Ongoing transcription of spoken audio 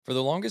For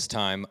the longest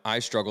time, I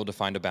struggled to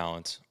find a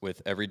balance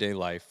with everyday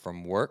life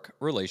from work,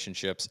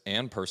 relationships,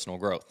 and personal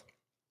growth.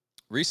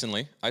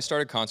 Recently, I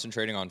started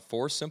concentrating on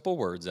four simple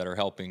words that are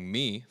helping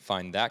me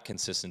find that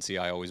consistency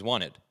I always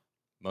wanted: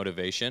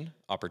 motivation,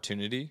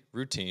 opportunity,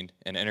 routine,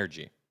 and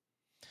energy.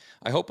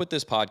 I hope with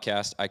this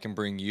podcast, I can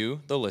bring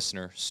you, the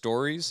listener,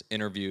 stories,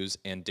 interviews,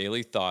 and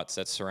daily thoughts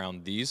that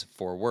surround these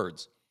four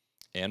words.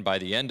 And by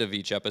the end of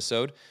each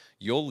episode,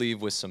 you'll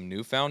leave with some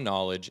newfound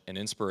knowledge and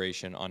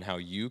inspiration on how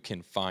you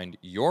can find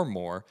your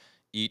more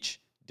each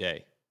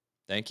day.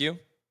 Thank you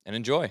and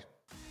enjoy.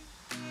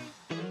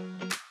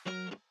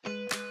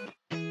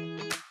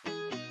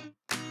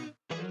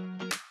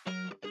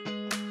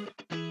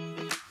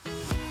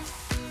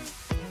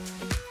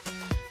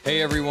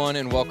 Hey everyone,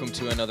 and welcome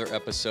to another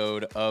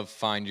episode of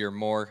Find Your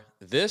More.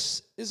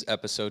 This is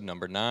episode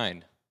number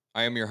 9.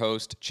 I am your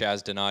host,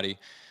 Chaz Donati.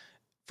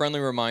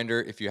 Friendly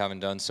reminder, if you haven't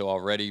done so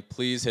already,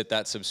 please hit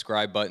that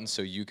subscribe button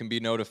so you can be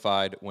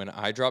notified when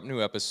I drop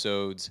new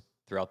episodes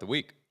throughout the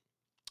week.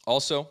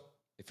 Also,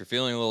 if you're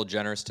feeling a little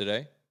generous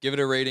today, give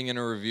it a rating and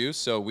a review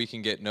so we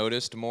can get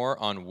noticed more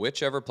on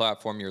whichever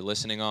platform you're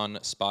listening on,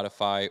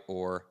 Spotify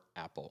or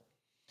Apple.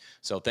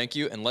 So thank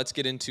you, and let's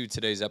get into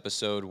today's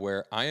episode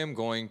where I am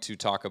going to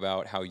talk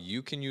about how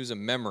you can use a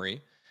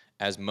memory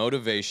as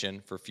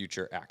motivation for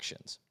future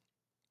actions.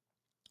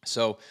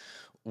 So,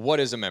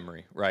 what is a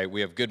memory, right? We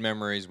have good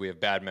memories, we have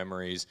bad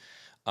memories.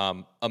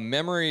 A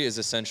memory is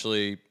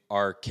essentially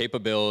our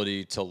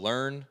capability to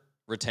learn,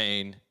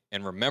 retain,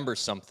 and remember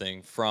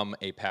something from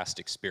a past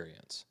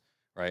experience,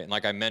 right? And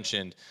like I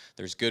mentioned,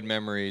 there's good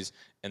memories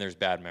and there's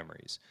bad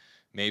memories.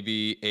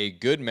 Maybe a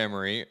good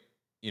memory,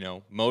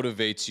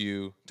 motivates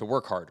you to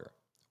work harder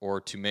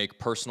or to make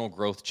personal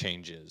growth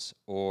changes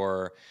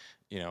or,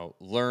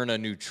 learn a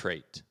new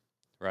trait,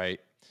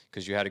 right?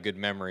 Because you had a good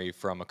memory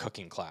from a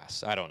cooking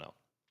class. I don't know.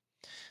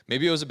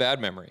 Maybe it was a bad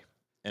memory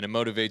and it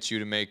motivates you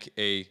to make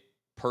a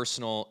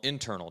personal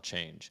internal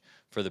change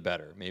for the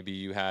better. Maybe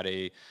you had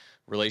a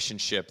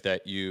relationship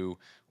that you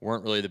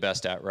weren't really the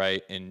best at,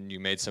 right? And you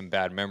made some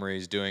bad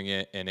memories doing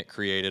it and it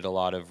created a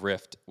lot of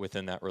rift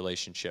within that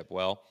relationship.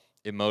 Well,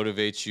 it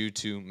motivates you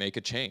to make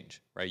a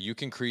change, right? You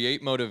can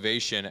create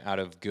motivation out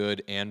of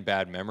good and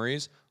bad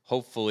memories.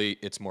 Hopefully,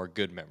 it's more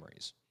good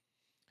memories.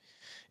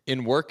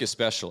 In work,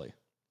 especially,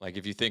 like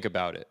if you think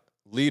about it,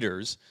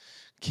 leaders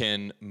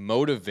can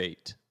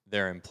motivate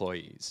their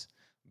employees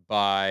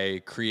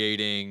by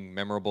creating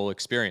memorable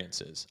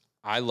experiences.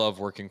 I love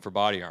working for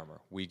Body Armor.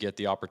 We get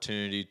the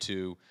opportunity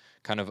to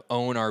kind of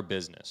own our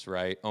business,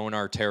 right? Own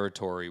our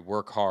territory,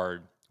 work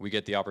hard. We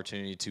get the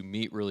opportunity to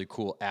meet really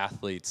cool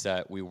athletes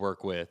that we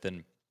work with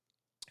and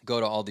go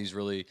to all these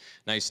really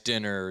nice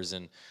dinners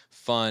and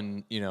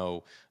fun,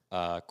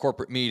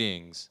 corporate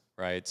meetings,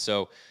 right?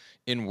 So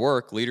in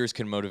work, leaders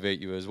can motivate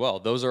you as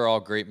well. Those are all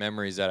great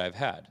memories that I've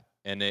had.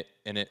 And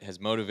it has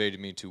motivated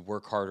me to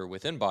work harder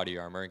within Body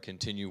Armor and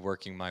continue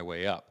working my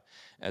way up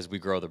as we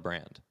grow the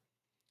brand.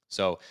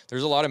 So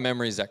there's a lot of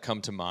memories that come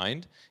to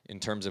mind in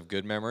terms of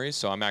good memories.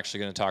 So I'm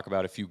actually going to talk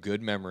about a few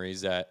good memories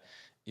that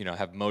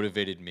have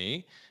motivated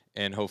me,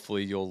 and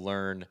hopefully you'll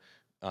learn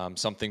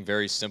something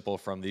very simple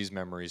from these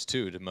memories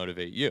too to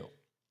motivate you.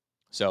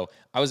 So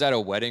I was at a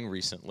wedding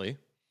recently,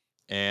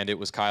 and it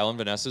was Kyle and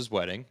Vanessa's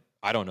wedding.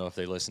 I don't know if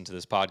they listen to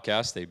this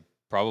podcast. They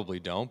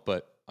probably don't,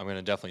 but I'm going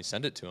to definitely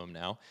send it to them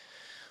now.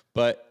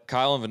 But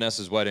Kyle and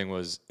Vanessa's wedding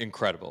was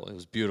incredible. It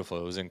was beautiful.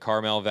 It was in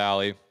Carmel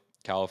Valley,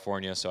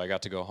 California. So I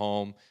got to go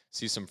home,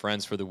 see some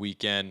friends for the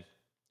weekend,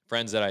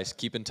 friends that I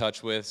keep in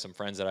touch with, some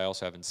friends that I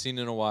also haven't seen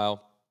in a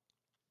while.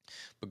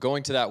 But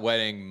going to that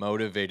wedding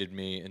motivated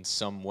me in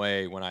some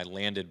way when I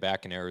landed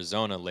back in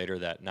Arizona later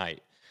that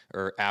night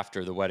or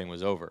after the wedding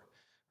was over,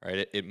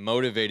 right? It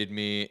motivated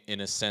me in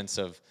a sense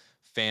of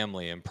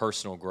family and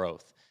personal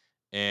growth.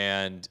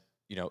 And,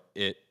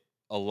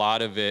 a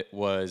lot of it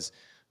was,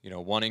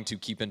 wanting to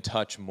keep in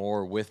touch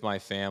more with my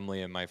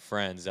family and my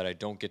friends that I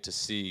don't get to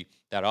see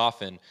that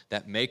often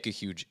that make a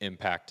huge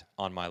impact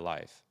on my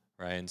life,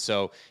 right? And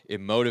so it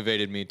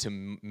motivated me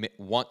to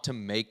want to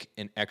make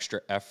an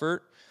extra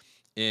effort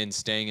in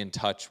staying in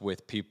touch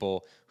with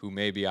people who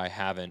maybe I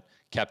haven't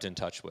kept in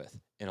touch with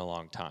in a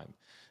long time.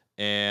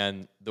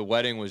 And the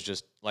wedding was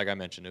just, like I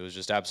mentioned, it was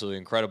just absolutely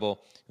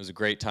incredible. It was a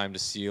great time to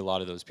see a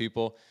lot of those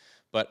people.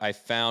 But I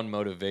found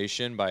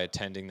motivation by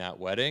attending that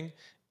wedding,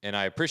 and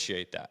I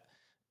appreciate that.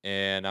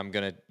 And I'm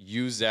going to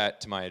use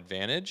that to my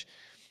advantage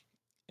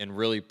and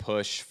really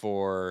push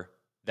for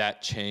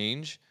that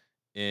change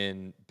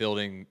in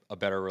building a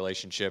better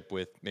relationship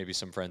with maybe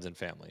some friends and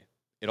family.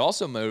 It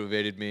also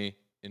motivated me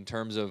in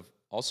terms of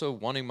also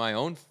wanting my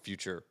own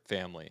future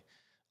family,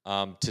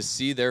 to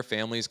see their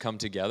families come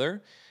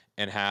together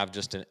and have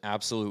just an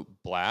absolute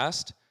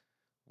blast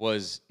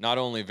was not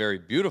only very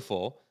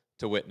beautiful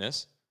to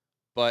witness,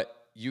 but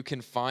you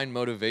can find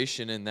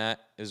motivation in that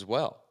as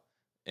well.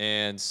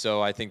 And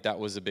so I think that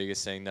was the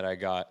biggest thing that I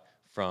got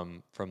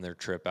from their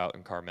trip out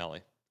in Carmel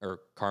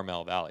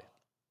Valley.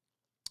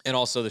 And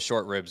also the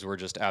short ribs were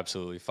just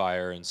absolutely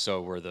fire, and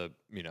so were the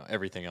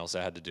everything else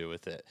that had to do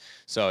with it.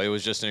 So it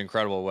was just an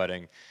incredible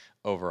wedding.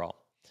 overall.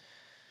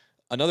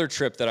 Another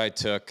trip that I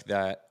took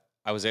that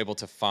I was able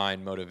to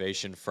find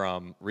motivation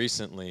from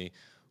recently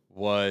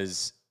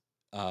was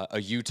a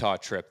Utah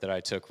trip that I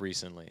took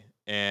recently.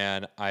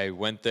 And I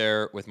went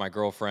there with my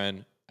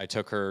girlfriend. I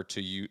took her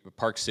to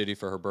Park City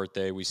for her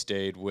birthday. We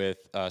stayed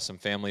with some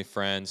family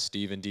friends,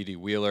 Steve and Dee Dee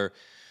Wheeler.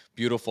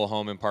 Beautiful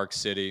home in Park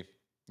City.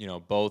 You know,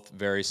 both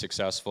very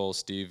successful.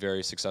 Steve,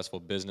 very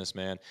successful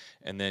businessman,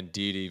 and then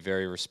Dee Dee,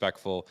 very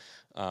respectful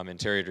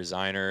interior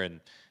designer,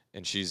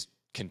 and she's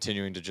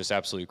continuing to just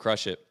absolutely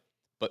crush it.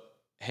 But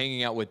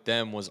hanging out with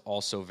them was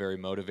also very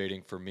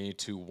motivating for me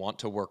to want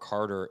to work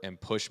harder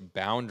and push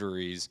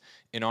boundaries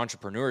in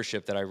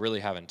entrepreneurship that I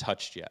really haven't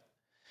touched yet.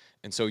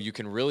 And so you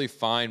can really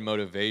find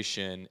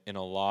motivation in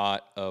a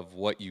lot of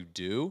what you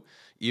do,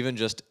 even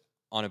just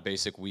on a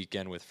basic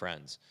weekend with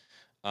friends.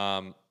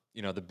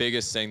 The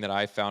biggest thing that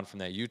I found from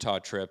that Utah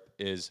trip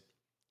is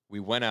we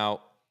went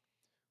out,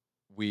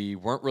 we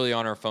weren't really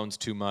on our phones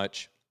too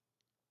much.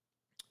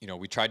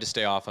 We tried to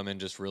stay off them and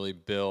just really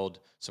build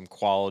some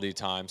quality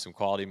time, some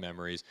quality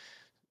memories.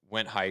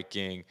 Went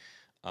hiking,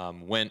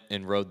 went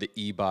and rode the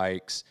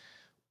e-bikes.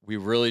 We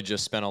really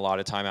just spent a lot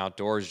of time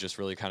outdoors, just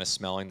really kind of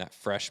smelling that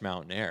fresh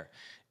mountain air.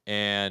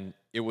 And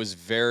it was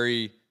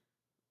very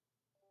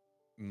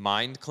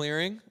mind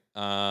clearing,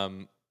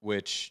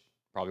 which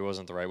probably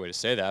wasn't the right way to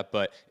say that,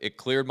 but it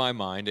cleared my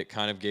mind. It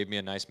kind of gave me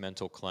a nice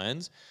mental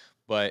cleanse.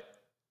 But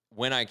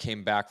when I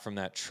came back from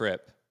that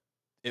trip,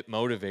 it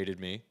motivated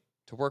me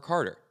to work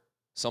harder.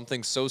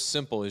 Something so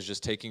simple as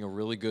just taking a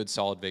really good,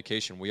 solid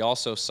vacation. We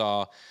also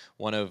saw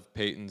one of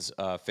Peyton's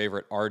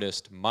favorite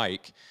artists,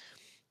 Mike,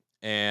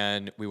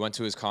 and we went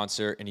to his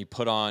concert, and he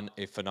put on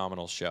a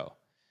phenomenal show.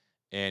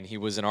 And he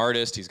was an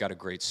artist. He's got a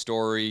great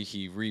story.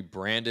 He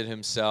rebranded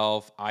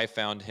himself. I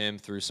found him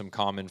through some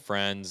common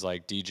friends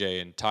like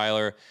DJ and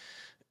Tyler.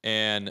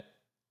 And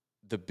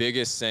the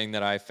biggest thing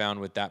that I found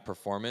with that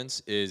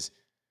performance is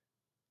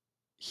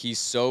he's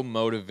so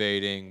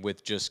motivating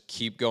with just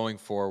keep going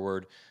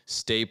forward,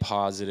 stay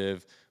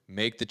positive,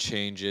 make the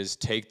changes,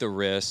 take the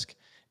risk.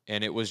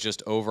 And it was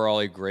just overall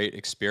a great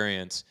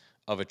experience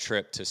of a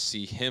trip to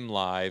see him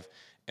live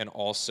and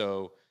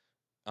also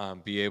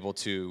be able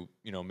to,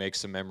 make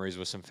some memories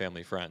with some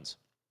family friends.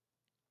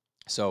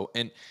 So,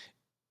 and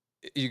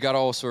you got to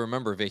also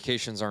remember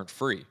vacations aren't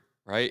free,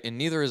 right? And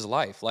neither is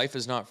life. Life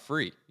is not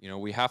free.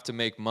 We have to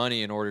make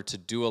money in order to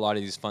do a lot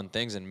of these fun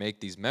things and make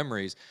these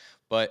memories.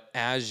 But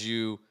as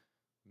you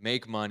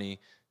make money,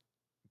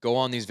 go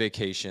on these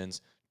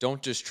vacations,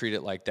 don't just treat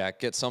it like that.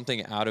 Get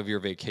something out of your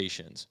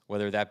vacations,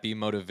 whether that be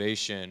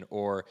motivation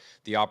or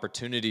the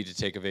opportunity to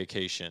take a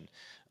vacation.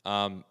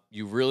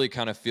 You really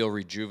kind of feel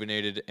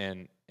rejuvenated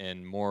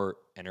and more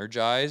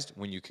energized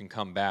when you can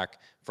come back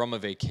from a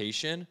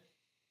vacation,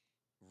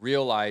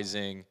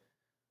 realizing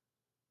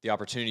the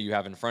opportunity you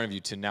have in front of you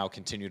to now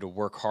continue to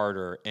work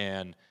harder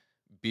and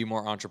be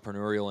more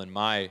entrepreneurial in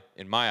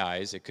my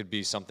eyes. It could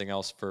be something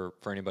else for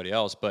anybody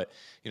else, but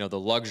the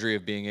luxury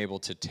of being able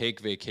to take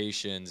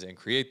vacations and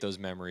create those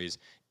memories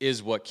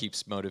is what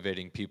keeps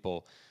motivating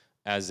people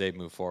as they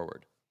move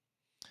forward.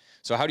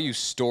 So how do you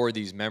store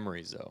these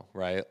memories though,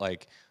 right?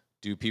 Like,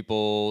 do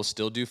people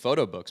still do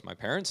photo books? My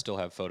parents still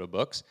have photo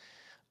books.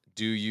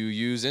 Do you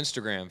use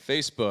Instagram,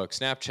 Facebook,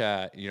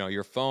 Snapchat,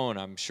 your phone?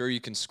 I'm sure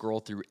you can scroll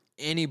through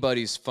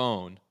anybody's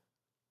phone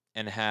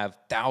and have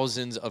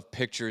thousands of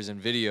pictures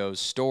and videos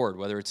stored,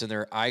 whether it's in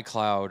their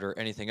iCloud or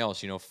anything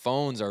else.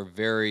 Phones are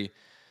very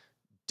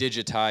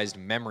digitized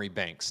memory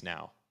banks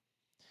now.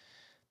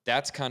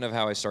 That's kind of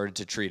how I started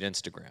to treat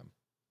Instagram.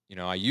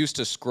 I used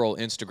to scroll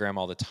Instagram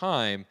all the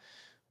time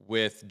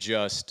with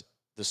just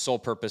the sole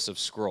purpose of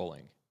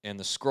scrolling. And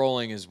the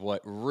scrolling is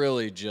what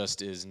really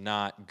just is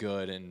not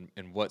good. And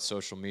what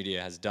social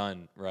media has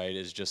done, right,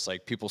 is just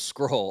like people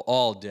scroll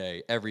all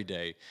day, every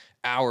day,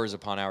 hours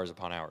upon hours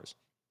upon hours.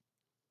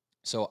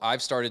 So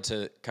I've started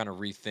to kind of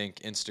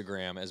rethink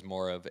Instagram as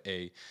more of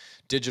a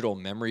digital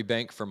memory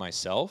bank for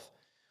myself.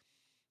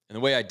 And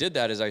the way I did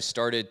that is I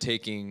started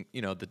taking,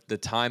 the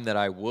time that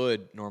I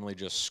would normally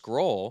just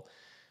scroll,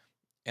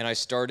 and I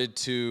started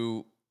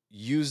to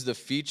use the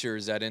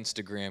features that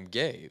Instagram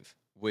gave,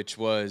 which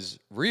was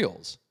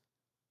Reels.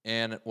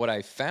 And what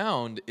I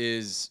found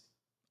is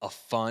a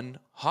fun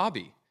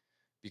hobby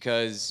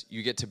because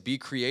you get to be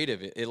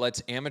creative. It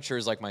lets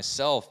amateurs like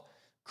myself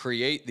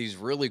create these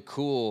really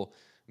cool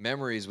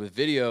memories with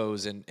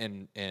videos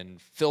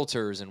and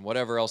filters and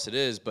whatever else it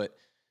is, but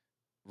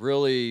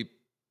really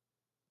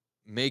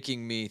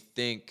making me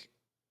think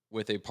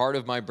with a part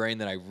of my brain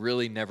that I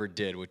really never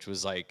did, which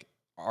was like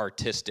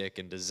artistic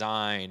and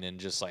design and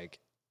just like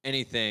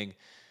anything.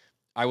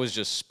 I was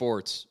just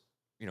sports,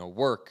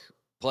 work,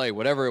 play,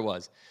 whatever it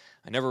was.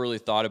 I never really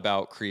thought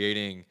about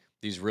creating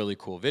these really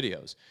cool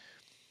videos.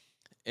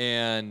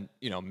 And,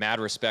 mad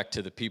respect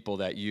to the people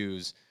that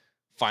use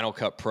Final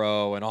Cut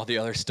Pro and all the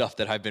other stuff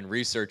that I've been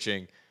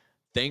researching.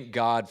 Thank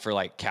God for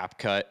like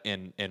CapCut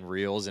and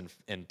Reels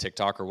and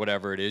TikTok or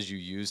whatever it is you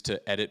use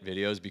to edit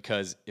videos,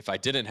 because if I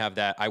didn't have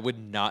that, I would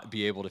not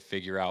be able to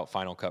figure out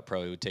Final Cut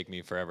Pro. It would take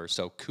me forever.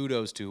 So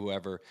kudos to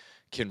whoever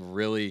can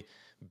really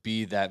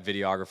be that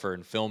videographer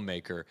and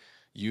filmmaker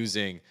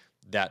using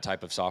that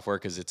type of software,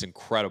 because it's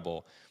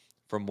incredible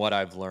from what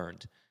I've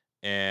learned.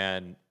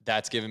 And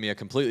that's given me a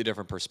completely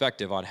different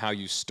perspective on how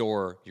you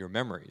store your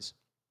memories.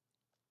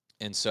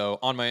 And so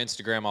on my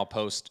Instagram, I'll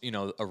post,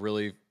 a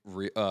really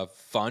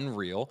fun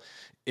reel.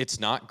 It's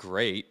not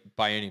great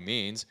by any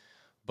means,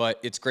 but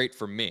it's great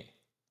for me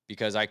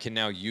because I can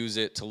now use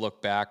it to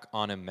look back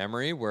on a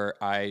memory where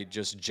I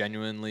just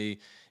genuinely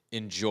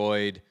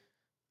enjoyed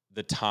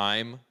the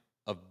time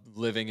of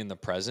living in the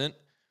present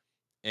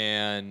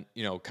and,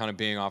 kind of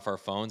being off our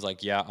phones.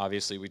 Like, yeah,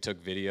 obviously we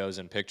took videos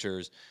and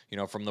pictures,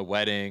 from the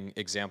wedding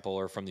example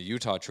or from the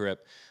Utah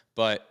trip,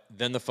 but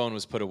then the phone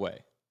was put away.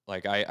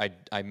 Like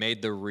I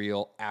made the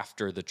reel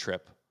after the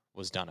trip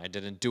was done. I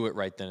didn't do it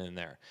right then and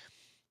there,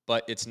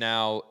 but it's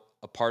now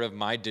a part of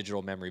my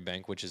digital memory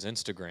bank, which is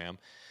Instagram,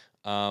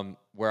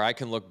 where I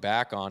can look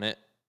back on it,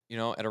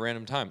 at a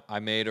random time. I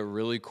made a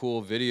really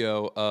cool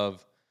video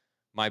of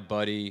my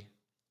buddy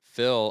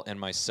Phil and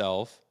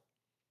myself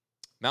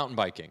mountain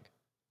biking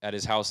at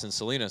his house in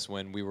Salinas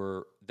when we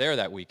were there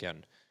that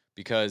weekend,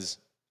 because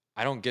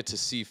I don't get to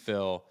see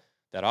Phil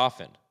that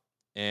often.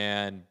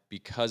 And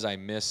because I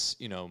miss,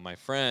 my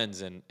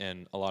friends and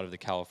a lot of the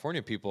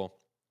California people,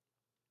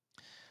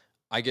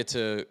 I get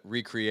to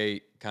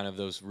recreate kind of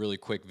those really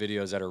quick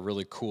videos that are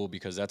really cool,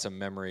 because that's a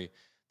memory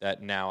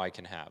that now I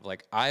can have.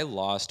 Like, I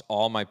lost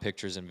all my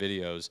pictures and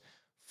videos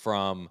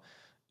from,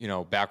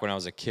 back when I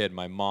was a kid.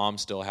 My mom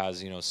still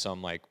has,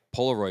 some like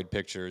Polaroid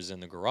pictures in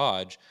the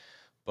garage,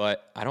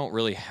 but I don't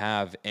really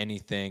have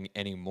anything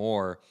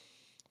anymore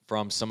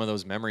from some of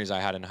those memories I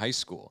had in high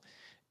school.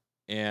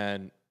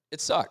 And it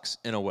sucks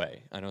in a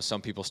way. I know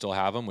some people still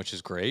have them, which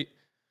is great.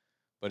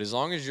 But as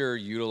long as you're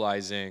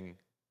utilizing,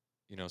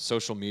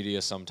 social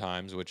media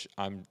sometimes, which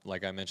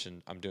like I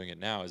mentioned, I'm doing it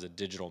now as a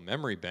digital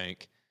memory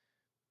bank,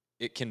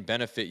 it can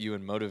benefit you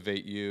and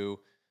motivate you.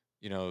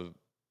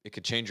 It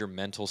could change your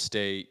mental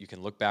state. You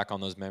can look back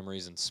on those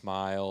memories and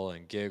smile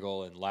and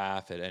giggle and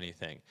laugh at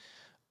anything.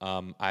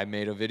 I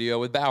made a video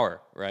with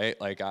Bauer, right?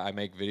 Like, I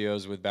make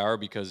videos with Bauer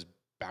because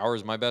Bauer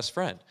is my best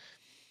friend.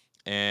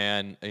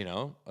 And,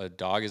 a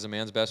dog is a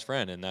man's best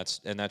friend. And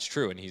that's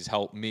true. And he's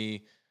helped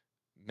me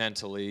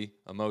mentally,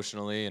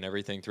 emotionally, and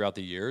everything throughout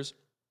the years.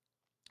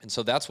 And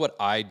so that's what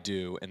I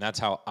do. And that's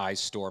how I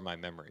store my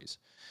memories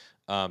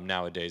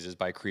nowadays, is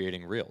by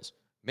creating reels.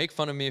 Make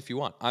fun of me if you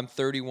want. I'm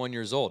 31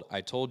 years old.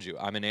 I told you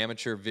I'm an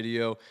amateur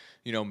video,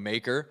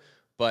 maker,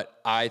 but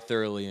I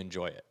thoroughly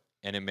enjoy it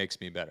and it makes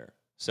me better.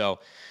 So,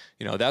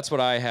 that's what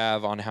I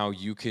have on how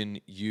you can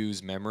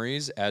use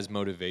memories as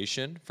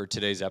motivation for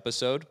today's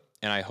episode.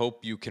 And I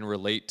hope you can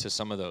relate to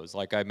some of those.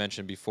 Like I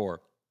mentioned before,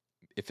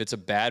 if it's a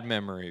bad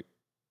memory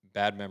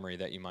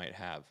that you might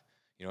have,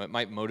 it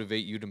might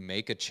motivate you to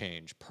make a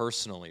change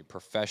personally,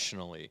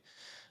 professionally,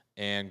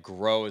 and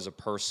grow as a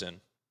person,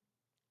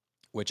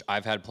 which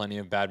I've had plenty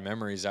of bad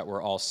memories that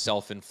were all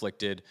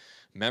self-inflicted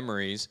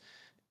memories.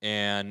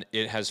 And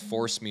it has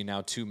forced me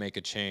now to make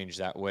a change.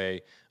 That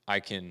way I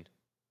can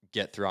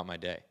get throughout my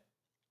day.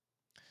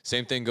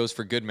 Same thing goes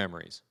for good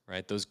memories,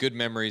 right? Those good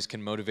memories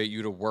can motivate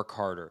you to work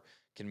harder,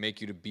 can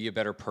make you to be a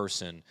better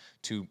person,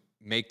 to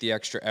make the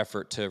extra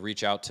effort to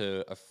reach out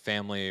to a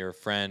family or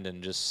friend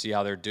and just see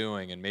how they're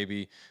doing and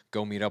maybe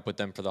go meet up with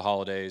them for the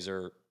holidays,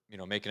 or,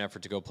 make an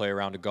effort to go play a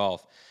round of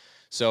golf.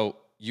 So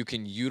you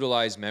can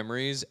utilize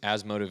memories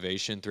as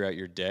motivation throughout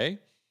your day.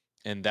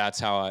 And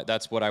that's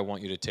what I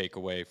want you to take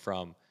away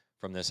from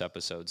this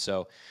episode.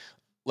 So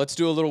let's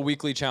do a little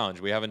weekly challenge.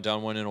 We haven't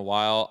done one in a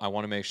while. I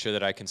want to make sure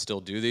that I can still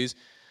do these.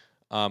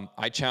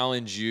 I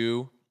challenge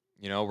you,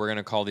 we're going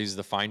to call these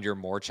the Find Your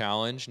More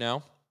Challenge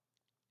now.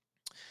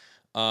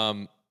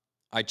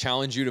 I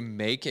challenge you to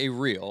make a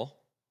reel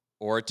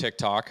or a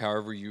TikTok,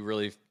 however you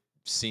really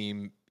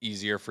seem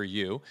easier for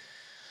you,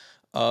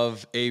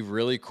 of a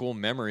really cool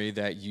memory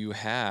that you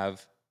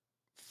have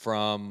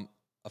from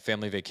a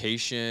family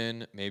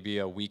vacation, maybe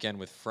a weekend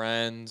with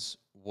friends,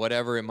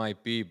 whatever it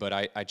might be. But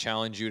I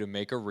challenge you to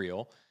make a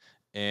reel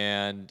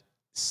and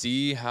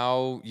see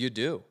how you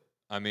do.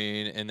 I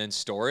mean, and then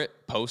store it,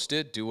 post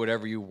it, do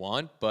whatever you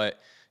want. But,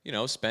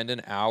 spend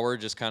an hour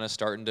just kind of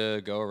starting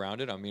to go around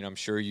it. I mean, I'm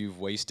sure you've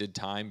wasted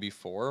time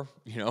before,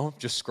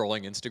 just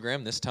scrolling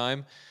Instagram. This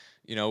time,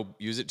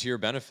 use it to your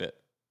benefit.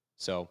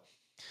 So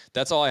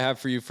that's all I have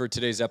for you for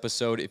today's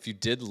episode. If you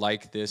did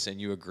like this and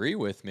you agree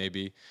with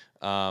maybe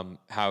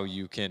how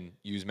you can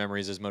use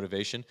memories as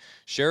motivation,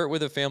 share it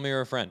with a family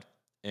or a friend.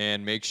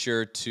 And make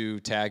sure to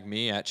tag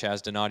me at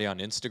Chaz Donati on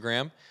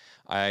Instagram.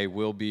 I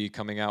will be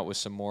coming out with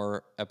some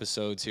more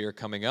episodes here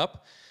coming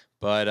up.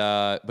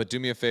 But do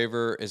me a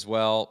favor as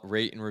well,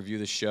 rate and review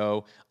the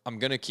show. I'm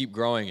going to keep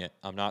growing it.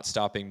 I'm not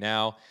stopping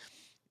now.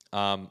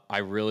 I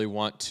really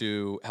want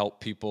to help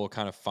people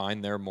kind of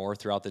find their more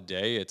throughout the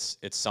day. It's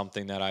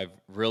something that I've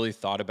really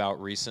thought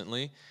about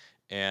recently.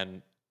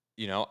 And,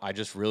 I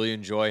just really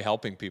enjoy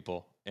helping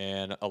people.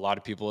 And a lot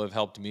of people have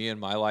helped me in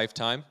my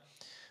lifetime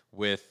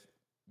with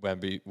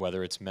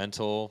whether it's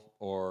mental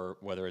or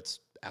whether it's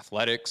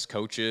athletics,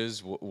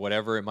 coaches,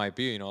 whatever it might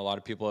be. A lot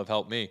of people have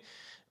helped me.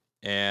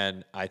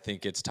 And I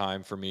think it's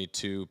time for me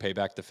to pay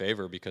back the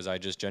favor because I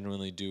just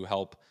genuinely do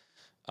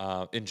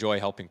enjoy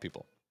helping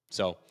people.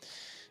 So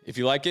if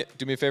you like it,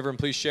 do me a favor and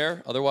please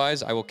share.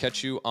 Otherwise, I will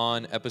catch you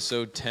on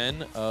episode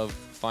 10 of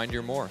Find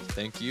Your More.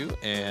 Thank you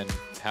and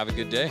have a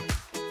good day.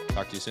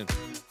 Talk to you soon.